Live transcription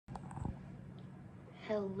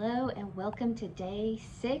Hello and welcome to day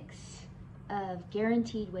 6 of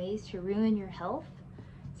guaranteed ways to ruin your health.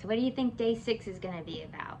 So what do you think day 6 is going to be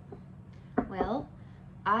about? Well,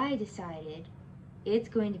 I decided it's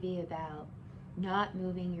going to be about not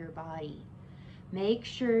moving your body. Make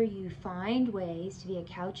sure you find ways to be a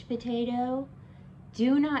couch potato.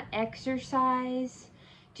 Do not exercise.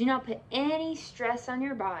 Do not put any stress on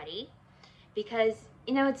your body because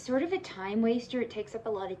it's sort of a time waster. It takes up a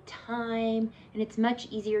lot of time, and it's much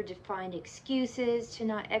easier to find excuses to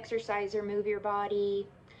not exercise or move your body.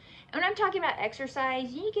 And when I'm talking about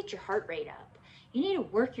exercise, you need to get your heart rate up. You need to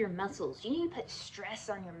work your muscles. You need to put stress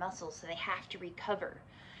on your muscles so they have to recover,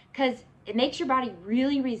 because it makes your body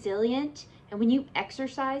really resilient. And when you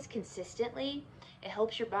exercise consistently, it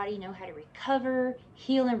helps your body know how to recover,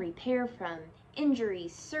 heal, and repair from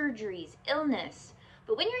injuries, surgeries, illness.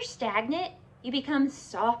 But when you're stagnant, you become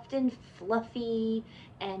soft and fluffy,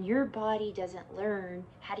 and your body doesn't learn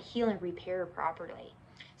how to heal and repair properly.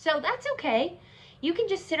 So that's okay. You can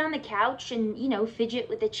just sit on the couch and, fidget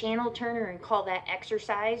with the channel turner and call that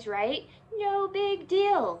exercise, right? No big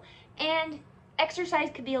deal. And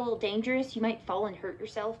exercise could be a little dangerous. You might fall and hurt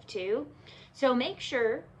yourself too. So make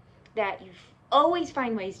sure that you always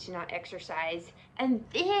find ways to not exercise. And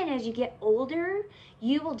then as you get older,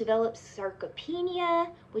 you will develop sarcopenia,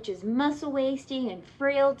 which is muscle wasting and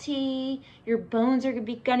frailty. Your bones are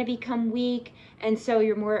going to become weak, and so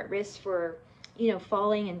you're more at risk for,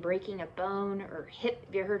 falling and breaking a bone, or hip.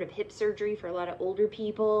 Have you heard of hip surgery for a lot of older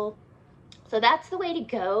people? So that's the way to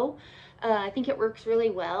go. I think it works really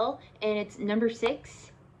well, and it's number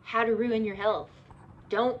 6, how to ruin your health.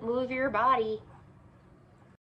 Don't move your body.